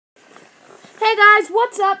Hey guys,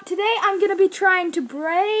 what's up? Today I'm going to be trying to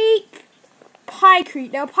break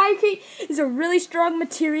Pykrete. Now Pykrete is a really strong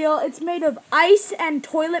material. It's made of ice and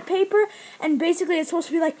toilet paper, and basically it's supposed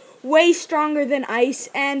to be like way stronger than ice,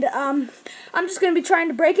 and I'm just going to be trying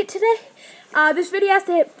to break it today. This video has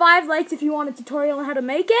to hit 5 likes if you want a tutorial on how to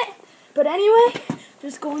make it, but anyway,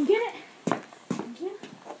 just go and get it.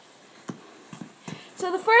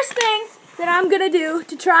 So the first thing that I'm going to do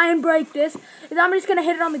to try and break this is I'm just going to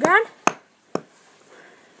hit it on the ground.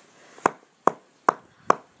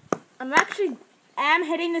 I'm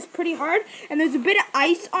hitting this pretty hard, and there's a bit of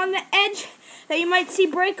ice on the edge that you might see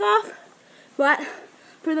break off, but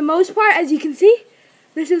for the most part, as you can see,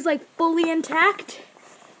 this is like fully intact.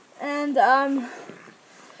 And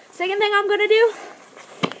second thing I'm gonna do,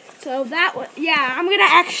 so I'm gonna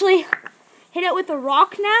actually hit it with a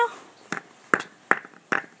rock now.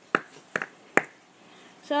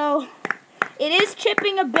 So it is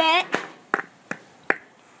chipping a bit.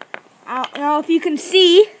 I don't know if you can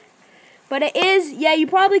see, but it is, you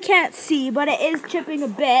probably can't see, but it is chipping a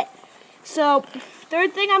bit. So,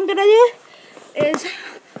 third thing I'm going to do is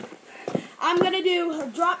I'm going to do a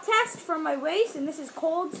drop test from my waist, and this is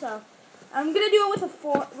cold, so I'm going to do it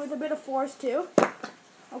with a bit of force too.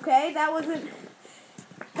 Okay, that wasn't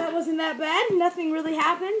that bad. Nothing really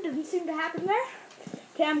happened. Didn't seem to happen there.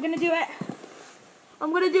 Okay, I'm going to do it.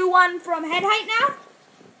 I'm going to do one from head height now.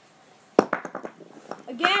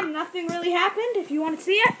 Again, nothing really happened, if you want to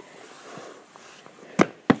see it.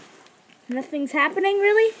 Nothing's happening,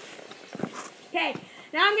 really. Okay,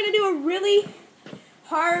 now I'm going to do a really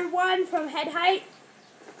hard one from head height.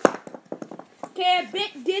 Okay, a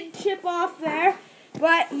bit did chip off there,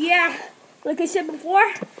 but yeah, like I said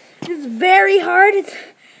before, it's very hard. It's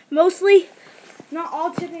mostly not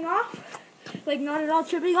all chipping off, like not at all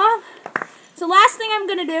chipping off. So last thing I'm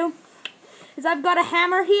going to do is I've got a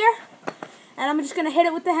hammer here, and I'm just going to hit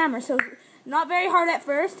it with the hammer. So not very hard at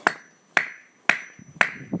first.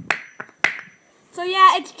 So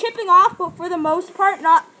yeah, it's chipping off, but for the most part,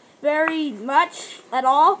 not very much at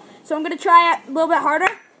all. So I'm going to try it a little bit harder.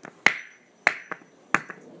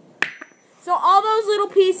 So all those little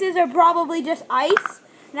pieces are probably just ice.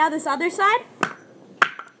 Now this other side.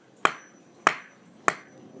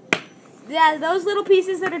 Yeah, those little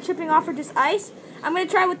pieces that are chipping off are just ice. I'm going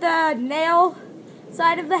to try with the nail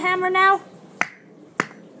side of the hammer now.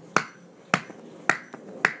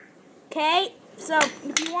 Okay, so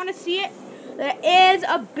if you want to see it, there is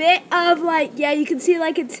a bit of you can see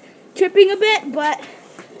it's chipping a bit, but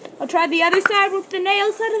I'll try the other side with the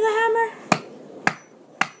nail side of the hammer.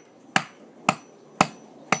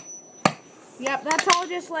 Yep, that's all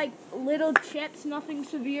just little chips, nothing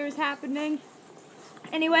severe is happening.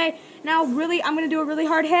 Anyway, now I'm going to do a really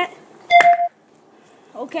hard hit.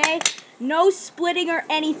 Okay, no splitting or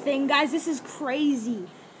anything. Guys, this is crazy.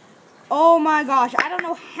 Oh my gosh, I don't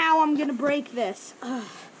know how I'm going to break this. Ugh.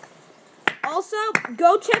 Also,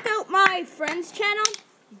 go check out my friend's channel,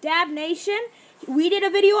 Dab Nation. We did a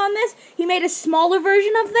video on this. He made a smaller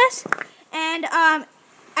version of this. And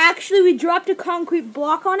actually, we dropped a concrete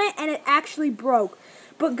block on it, and it actually broke.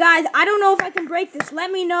 But guys, I don't know if I can break this. Let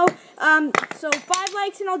me know. So 5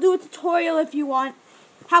 likes, and I'll do a tutorial if you want.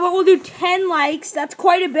 How about we'll do 10 likes? That's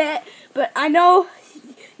quite a bit. But I know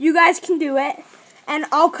you guys can do it. And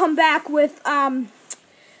I'll come back with a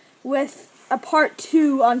part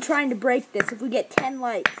 2 on trying to break this if we get 10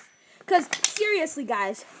 likes. Because, seriously,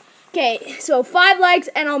 guys. Okay, so 5 likes,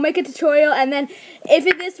 and I'll make a tutorial. And then, if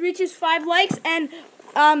this reaches 5 likes, and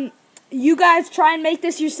you guys try and make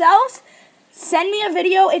this yourselves, send me a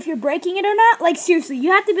video if you're breaking it or not. Like, seriously,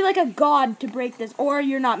 you have to be like a god to break this, or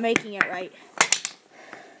you're not making it right.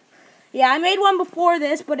 Yeah, I made one before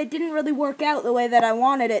this, but it didn't really work out the way that I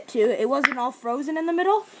wanted it to. It wasn't all frozen in the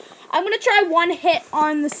middle. I'm going to try one hit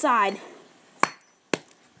on the side.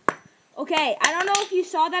 Okay, I don't know if you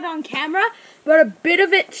saw that on camera, but a bit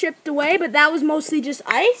of it chipped away, but that was mostly just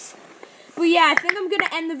ice. But yeah, I think I'm going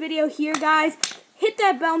to end the video here, guys. Hit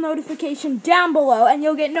that bell notification down below, and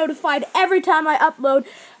you'll get notified every time I upload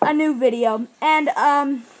a new video. And,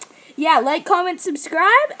 yeah, like, comment,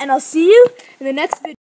 subscribe, and I'll see you in the next video.